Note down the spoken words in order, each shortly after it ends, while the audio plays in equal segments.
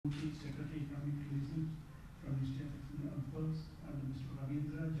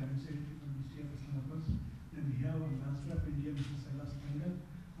Indra, Joint Secretary from Ministry of External Affairs. Then we have Ambassador of India, Mr. Silas Tangal,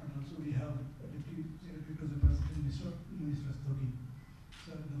 and also we have Deputy Secretary to the President, Mr. Rastogi.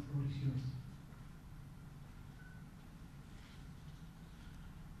 Sir, the floor is yours.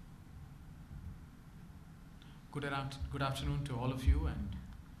 Good afternoon to all of you, and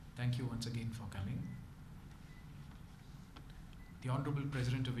thank you once again for coming. The Honorable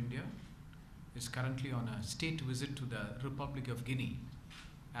President of India is currently on a state visit to the Republic of Guinea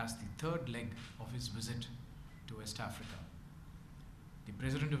as the third leg of his visit to West Africa. The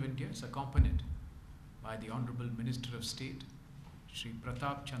President of India is accompanied by the Honorable Minister of State, Shri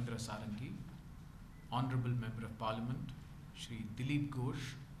Pratap Chandra Sarangi, Honorable Member of Parliament, Shri Dilip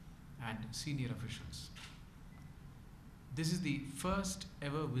Ghosh, and senior officials. This is the first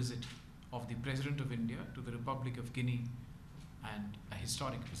ever visit of the President of India to the Republic of Guinea, and a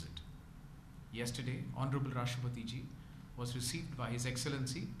historic visit. Yesterday, Honorable Rashtrapati Ji was received by His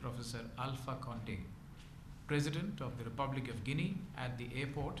Excellency Professor Alpha Condé, President of the Republic of Guinea, at the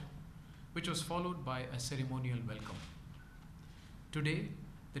airport, which was followed by a ceremonial welcome. Today,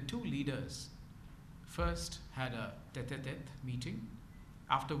 the two leaders first had a tete-a-tete meeting,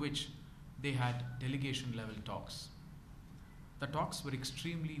 after which they had delegation-level talks. The talks were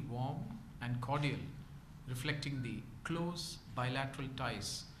extremely warm and cordial, reflecting the close bilateral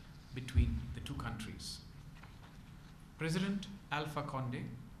ties between the two countries. President Alpha Condé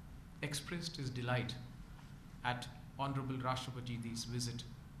expressed his delight at Honorable Rashtrapati Ji's visit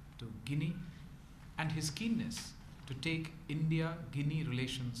to Guinea and his keenness to take India-Guinea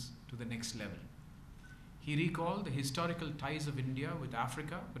relations to the next level. He recalled the historical ties of India with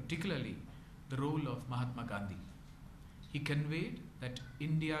Africa, particularly the role of Mahatma Gandhi. He conveyed that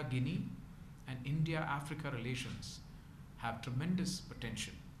India-Guinea and India-Africa relations have tremendous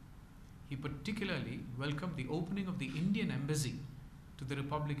potential. He particularly welcomed the opening of the Indian Embassy to the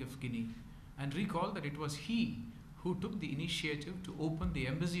Republic of Guinea and recalled that it was he who took the initiative to open the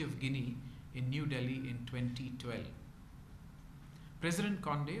Embassy of Guinea in New Delhi in 2012. President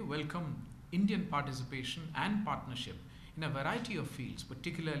Condé welcomed Indian participation and partnership in a variety of fields,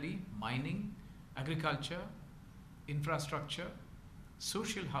 particularly mining, agriculture, infrastructure,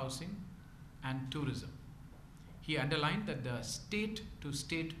 social housing, and tourism. He underlined that the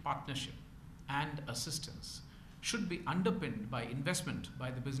state-to-state partnership and assistance should be underpinned by investment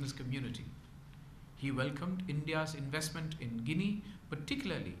by the business community. He welcomed India's investment in Guinea,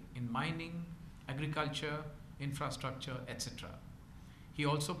 particularly in mining, agriculture, infrastructure, etc. He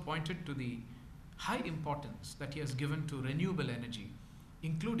also pointed to the high importance that he has given to renewable energy,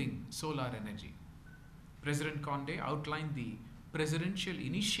 including solar energy. President Condé outlined the presidential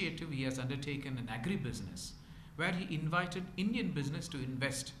initiative he has undertaken in agribusiness, where he invited Indian business to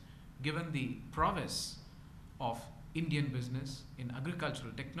invest, given the prowess of Indian business in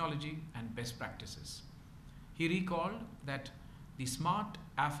agricultural technology and best practices. He recalled that the Smart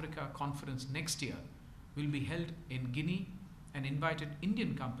Africa Conference next year will be held in Guinea and invited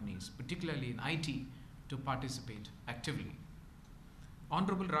Indian companies, particularly in IT, to participate actively.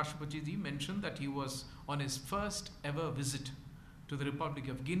 Honorable Rashtrapati Ji mentioned that he was on his first ever visit to the Republic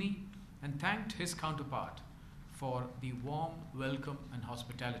of Guinea and thanked his counterpart for the warm welcome and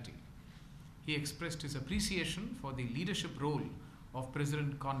hospitality. He expressed his appreciation for the leadership role of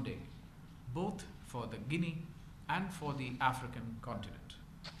President Condé, both for the Guinea and for the African continent.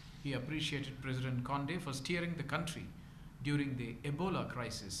 He appreciated President Condé for steering the country during the Ebola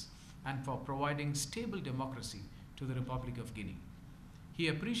crisis and for providing stable democracy to the Republic of Guinea. He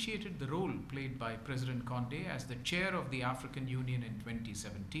appreciated the role played by President Condé as the chair of the African Union in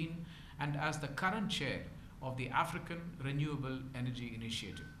 2017 and as the current chair of the African Renewable Energy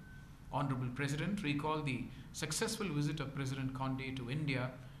Initiative. Honorable President recalled the successful visit of President Condé to India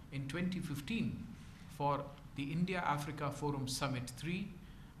in 2015 for the India-Africa Forum Summit 3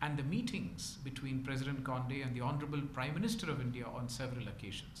 and the meetings between President Condé and the Honorable Prime Minister of India on several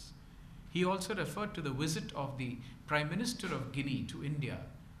occasions. He also referred to the visit of the Prime Minister of Guinea to India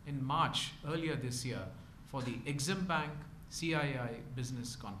in March earlier this year for the Exim Bank CII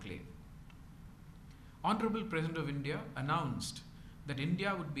Business Conclave. Honorable President of India announced that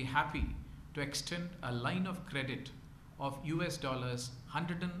India would be happy to extend a line of credit of US dollars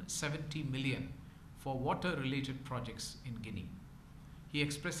 170 million for water-related projects in Guinea. He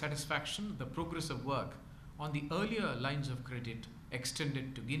expressed satisfaction with the progress of work on the earlier lines of credit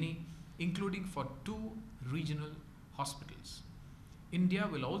extended to Guinea, including for 2 regional hospitals. India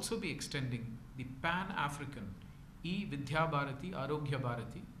will also be extending the Pan-African E-Vidya Bharati Arogya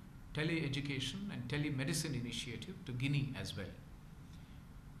Bharati tele-education and telemedicine initiative to Guinea as well.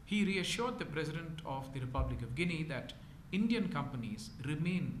 He reassured the President of the Republic of Guinea that Indian companies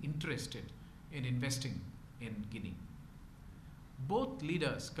remain interested in investing in Guinea. Both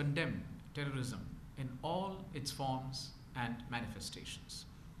leaders condemned terrorism in all its forms and manifestations.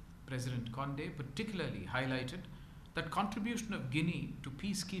 President Condé particularly highlighted that contribution of Guinea to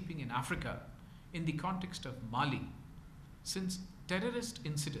peacekeeping in Africa in the context of Mali, since terrorist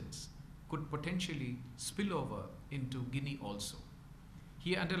incidents could potentially spill over into Guinea also.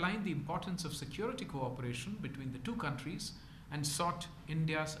 He underlined the importance of security cooperation between the two countries and sought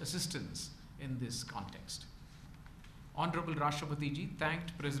India's assistance in this context. Honorable Rashtrapati Ji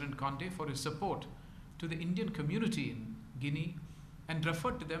thanked President Condé for his support to the Indian community in Guinea and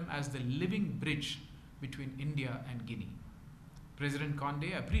referred to them as the living bridge between India and Guinea. President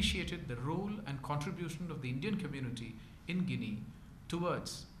Condé appreciated the role and contribution of the Indian community in Guinea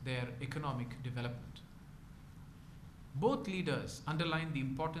towards their economic development. Both leaders underlined the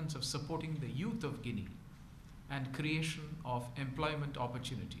importance of supporting the youth of Guinea and creation of employment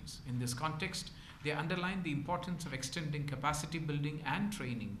opportunities. In this context, they underlined the importance of extending capacity building and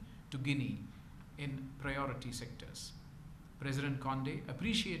training to Guinea in priority sectors. President Condé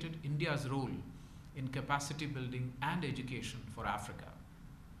appreciated India's role in capacity building and education for Africa.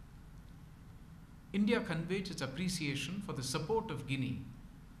 India conveyed its appreciation for the support of Guinea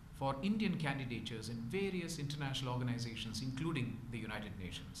for Indian candidatures in various international organizations, including the United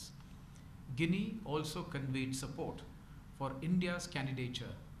Nations. Guinea also conveyed support for India's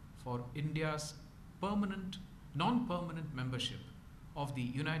candidature for India's non-permanent membership of the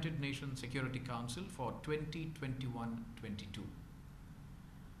United Nations Security Council for 2021-22.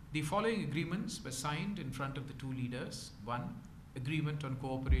 The following agreements were signed in front of the two leaders. 1. Agreement on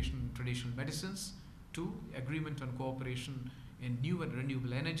cooperation in traditional medicines. 2. Agreement on cooperation in new and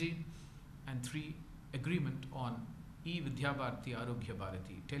renewable energy. And 3. Agreement on E-Vidya Bharati Arogya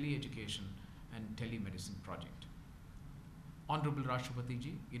Bharati, tele-education and telemedicine project. Honorable Rashtrapati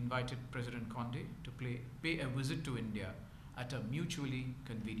Ji invited President Condé to pay a visit to India at a mutually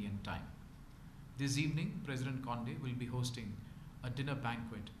convenient time. This evening, President Condé will be hosting a dinner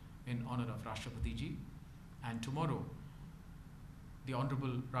banquet in honor of Rashtrapati Ji, and tomorrow the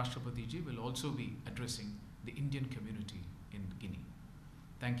Honorable Rashtrapati Ji will also be addressing the Indian community in Guinea.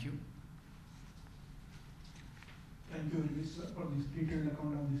 Thank you. Thank you very much, sir, for this detailed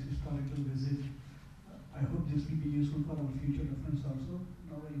account of this historical visit. I hope this will be useful for our future reference also.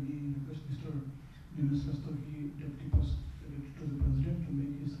 Now I may request Mr. Yunus Rastogi, Deputy Secretary to the President, to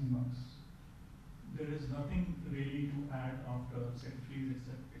make his remarks. There is nothing really to add after Secretary's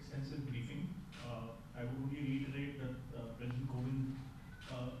extensive briefing. I would only reiterate that President Kovind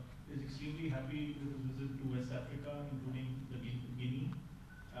is extremely happy with his visit to West Africa, including the Guinea.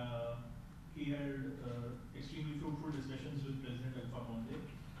 He had extremely fruitful discussions with President Alpha Condé,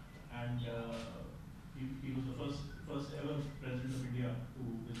 and he was the first ever President of India to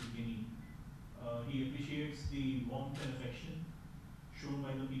visit Guinea. He appreciates the warmth and affection shown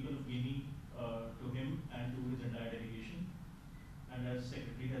by the people of Guinea to him and to his entire delegation. And as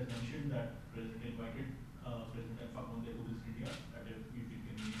Secretary has mentioned, that President invited President Alpha Condé to visit India at a mutually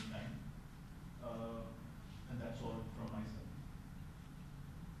convenient time. And that's all from my side.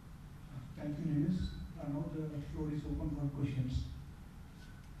 Thank you, Yunus. Now the floor is open for questions.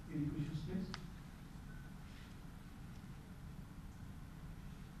 Any questions, please?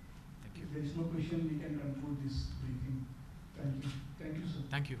 Thank you. If there is no question, we can conclude this briefing. Thank you. Thank you, sir.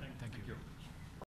 Thank you. Thank you.